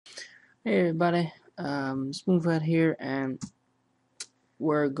Hey everybody, Spoonfed here, and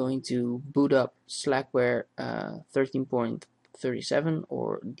we're going to boot up Slackware 13.37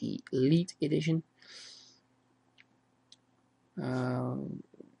 or the Elite Edition. Nah,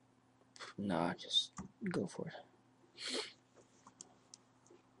 just go for it.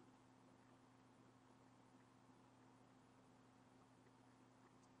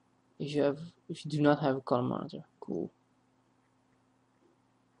 If you do not have a color monitor, cool.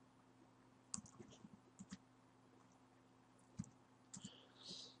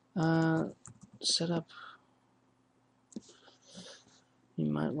 Setup. You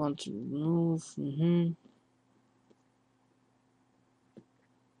might want to remove.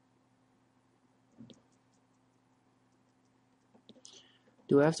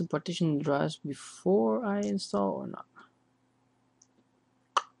 Do I have to partition the drives before I install or not?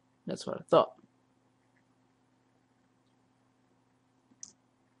 That's what I thought.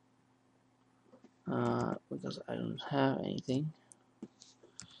 Because I don't have anything.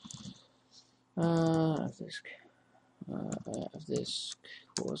 Disk. Disk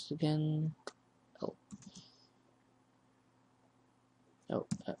was again.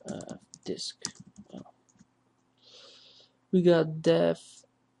 Disk. Oh. We got dev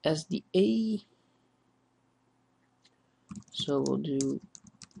SDA. So we'll do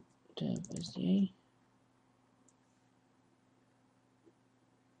dev SDA.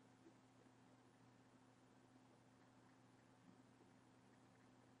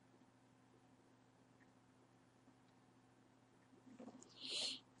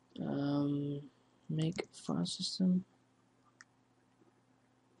 Make file system.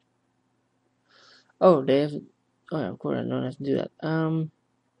 Oh, they have. Oh, yeah, of course I don't have to do that.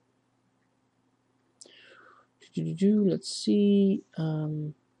 Let's see.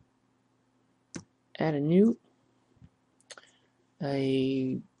 Add a new.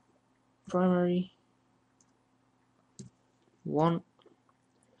 A primary. One.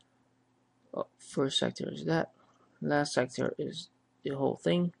 Oh, first sector is that. Last sector is the whole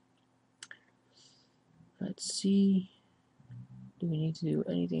thing. Let's see. Do we need to do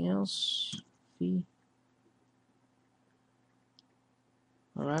anything else? V.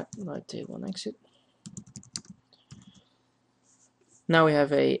 Alright, right table and exit. Now we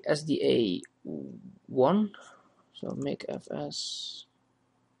have a SDA 1. So make fs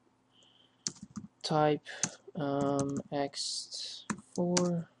type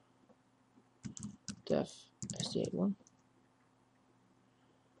x4 def SDA 1.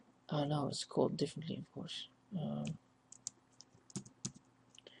 Oh no, it's called differently, of course.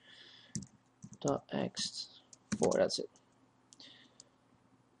 Dot x4, that's it.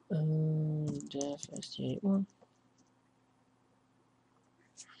 Def SDA 1.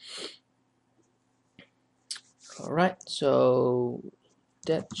 Alright, so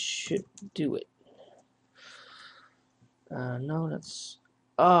that should do it. No, that's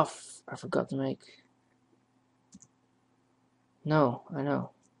off. I forgot to make. No, I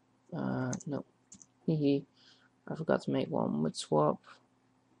know. No. Hehe. I forgot to make one with swap.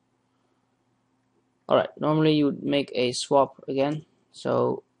 Alright, normally you would make a swap again.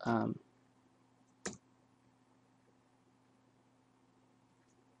 So, I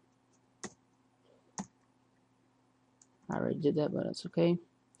already did that, but that's okay.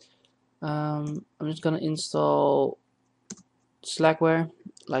 I'm just gonna install Slackware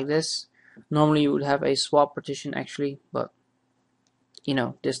like this. Normally you would have a swap partition actually, but you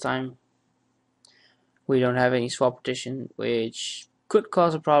know, this time we don't have any swap partition, which could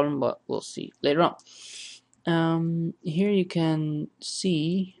cause a problem, but we'll see later on. Here you can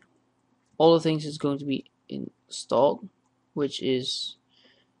see all the things that's going to be installed, which is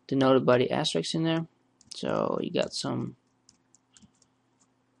denoted by the asterisks in there. So you got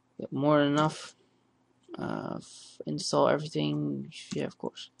more than enough. Install everything, yeah, of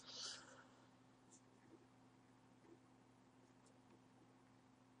course.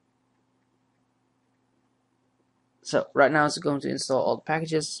 So right now it's going to install all the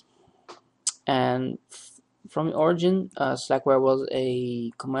packages, and from the origin, Slackware was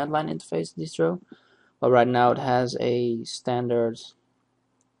a command line interface distro, but right now it has a standard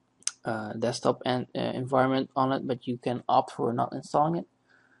desktop and environment on it, but you can opt for not installing it,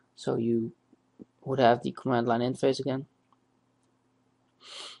 so you would have the command line interface again.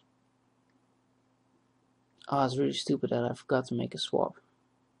 Oh, it's really stupid that I forgot to make a swap.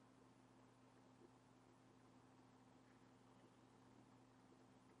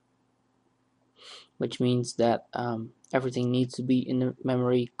 Which means that everything needs to be in the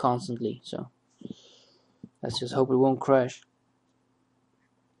memory constantly. So let's just hope it won't crash.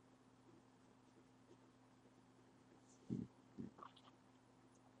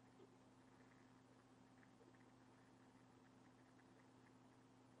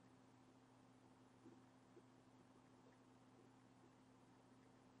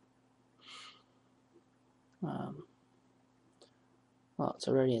 Well, it's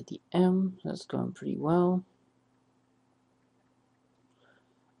already at the M. That's going pretty well.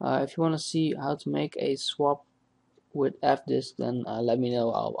 If you want to see how to make a swap with fdisk, then let me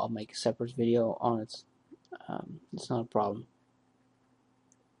know. I'll make a separate video on it. It's not a problem.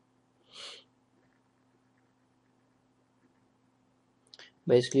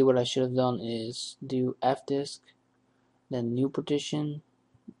 Basically, what I should have done is do fdisk, then new partition,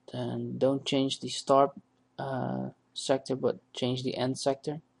 then don't change the start sector, but change the end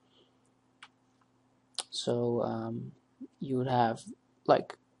sector. So you would have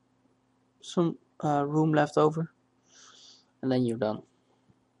like some room left over, and then you're done.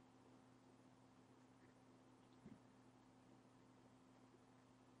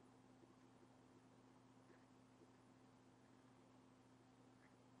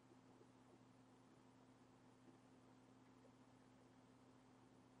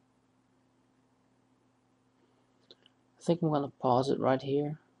 I think I'm gonna pause it right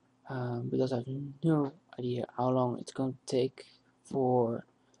here because I have no idea how long it's going to take for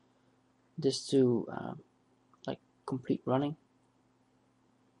this to like complete running.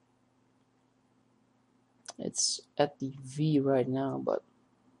 It's at the V right now, but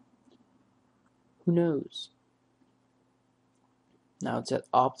who knows? Now it's at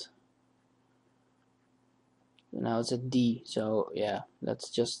opt. Now it's at D. So yeah, that's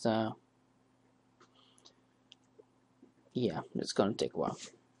just yeah, it's gonna take a while.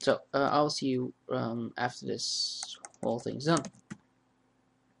 So I'll see you after this whole thing's done.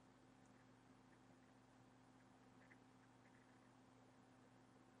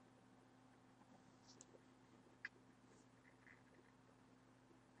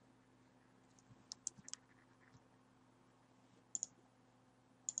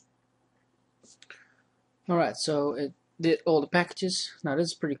 Alright, so it did all the packages. Now this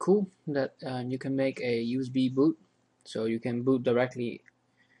is pretty cool that you can make a USB boot, so you can boot directly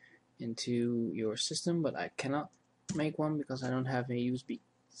into your system, but I cannot make one because I don't have a USB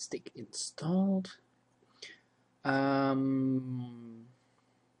stick installed.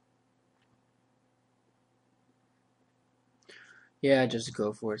 Yeah, just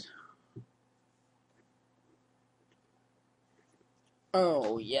go for it.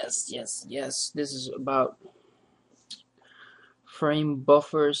 Oh yes, yes, yes. This is about frame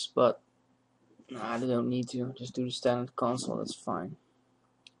buffers, but I don't need to. Just do the standard console. That's fine.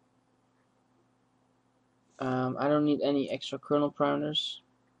 I don't need any extra kernel parameters.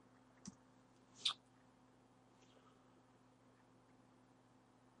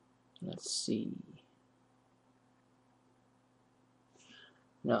 Let's see.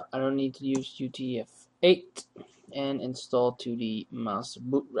 No, I don't need to use UTF-8 and install to the master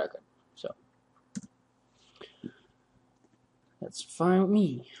boot record. So that's fine with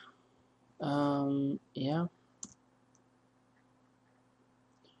me. Yeah.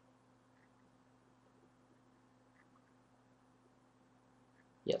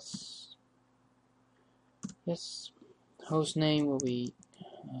 Yes. Yes. Host name will be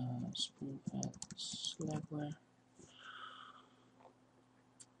Spoonfed Slackware.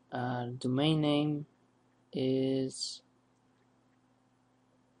 Domain name is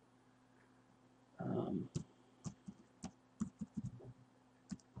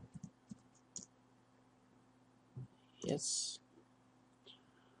yes.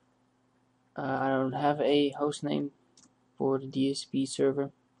 I don't have a host name for the DSP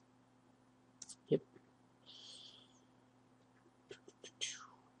server. Yep.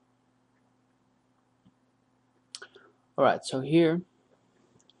 Alright, so here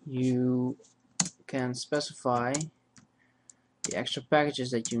you can specify the extra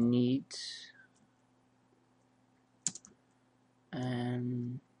packages that you need,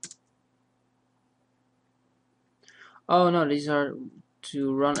 and oh no, these are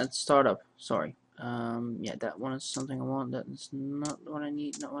to run at startup. Sorry. Yeah, that one is something I want. That is not what I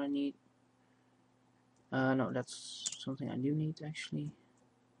need. Not what I need. No, that's something I do need actually.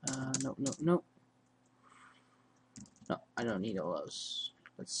 No, no, no. No, I don't need all those.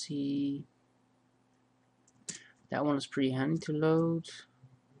 Let's see. That one is pretty handy to load.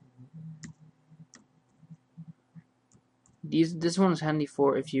 This one is handy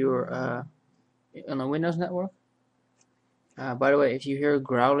for if you're on a Windows network. By the way, if you hear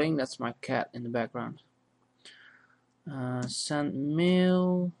growling, that's my cat in the background. Send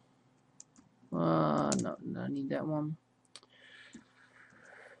mail. No, I need that one.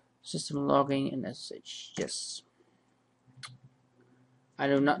 System logging and SSH. Yes. I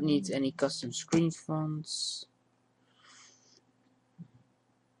do not need any custom screen fonts.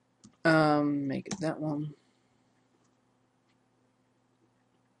 Make it that one.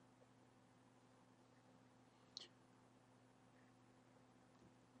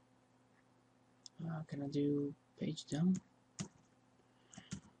 Can I do page down?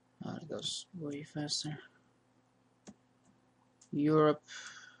 It goes way faster. Europe.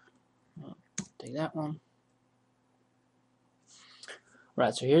 Take that one.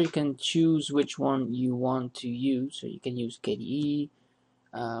 Right, so here you can choose which one you want to use. So you can use KDE,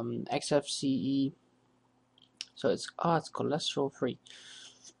 XFCE. So it's cholesterol free.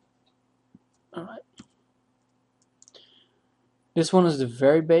 All right. This one is the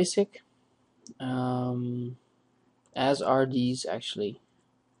very basic, as are these actually.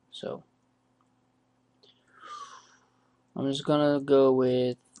 So I'm just gonna go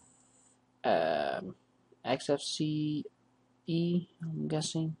with XFCE. I'm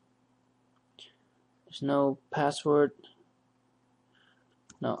guessing. There's no password.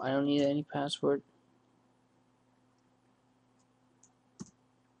 No, I don't need any password.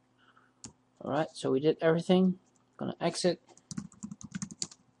 Alright, so we did everything. Gonna exit.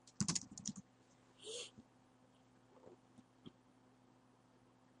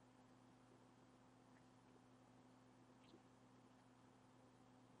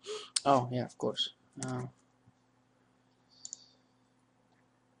 Oh, yeah, of course.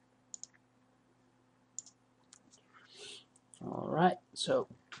 Alright, so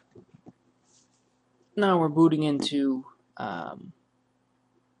now we're booting into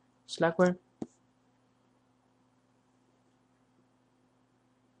Slackware.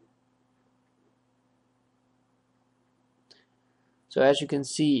 So as you can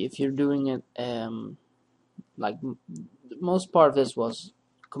see, if you're doing it, like most part of this was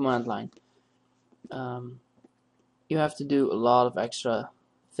command line, you have to do a lot of extra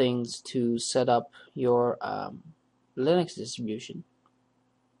things to set up your Linux distribution.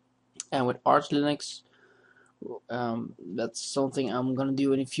 And with Arch Linux, that's something I'm gonna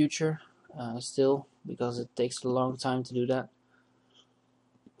do in the future still, because it takes a long time to do that.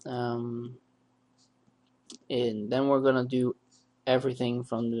 And then we're gonna do everything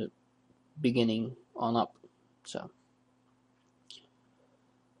from the beginning on up. So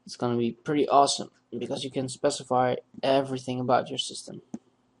it's gonna be pretty awesome because you can specify everything about your system.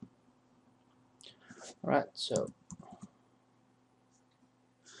 Alright, so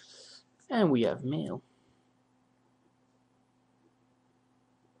and we have mail.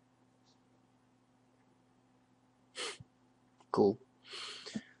 Cool.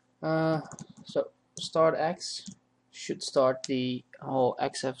 So start X should start the whole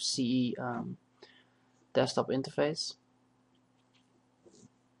XFCE desktop interface.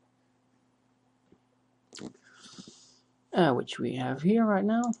 Which we have here right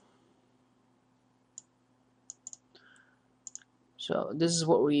now. So this is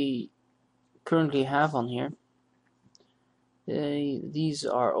what we currently have on here. These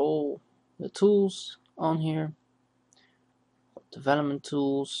are all the tools on here. Development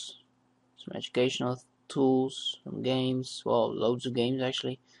tools, some educational tools, some games, well, loads of games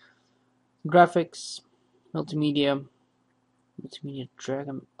actually. Graphics, multimedia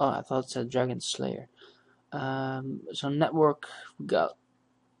Dragon. Oh, I thought it said Dragon Slayer. So network, we got.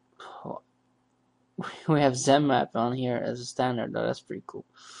 We have ZenMap on here as a standard. Though, that's pretty cool.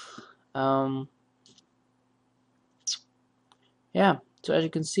 Yeah. So as you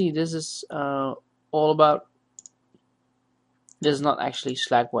can see, this is all about. This is not actually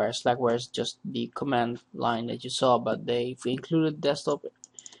Slackware. Slackware is just the command line that you saw, but they've included desktop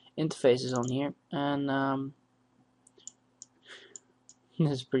interfaces on here, and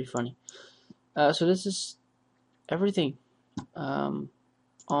this is pretty funny. So this is everything on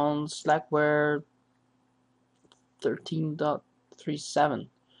Slackware 13.37.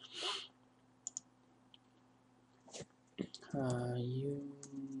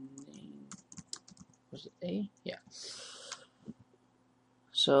 Was it A? Yeah.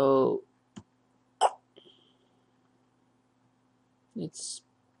 So it's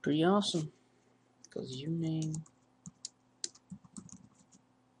pretty awesome because uname.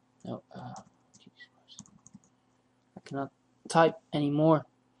 No, I cannot type anymore.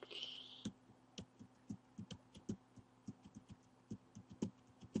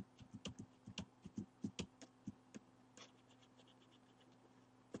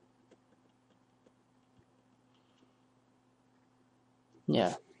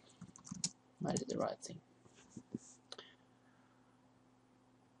 Yeah, I did the right thing.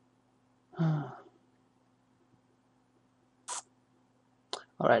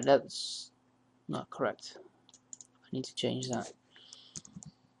 Alright, that's not correct. I need to change that.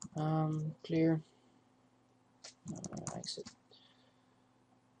 Clear. Exit.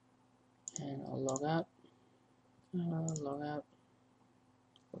 And I'll log out. Log out.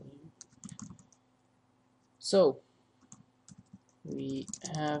 So we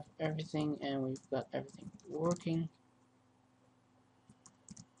have everything and we've got everything working.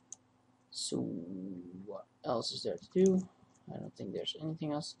 So what else is there to do? I don't think there's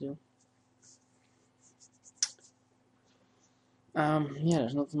anything else to do. Yeah,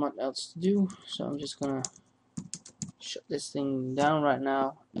 there's nothing much else to do, so I'm just gonna shut this thing down right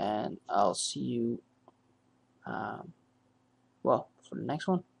now, and I'll see you, well, for the next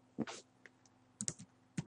one.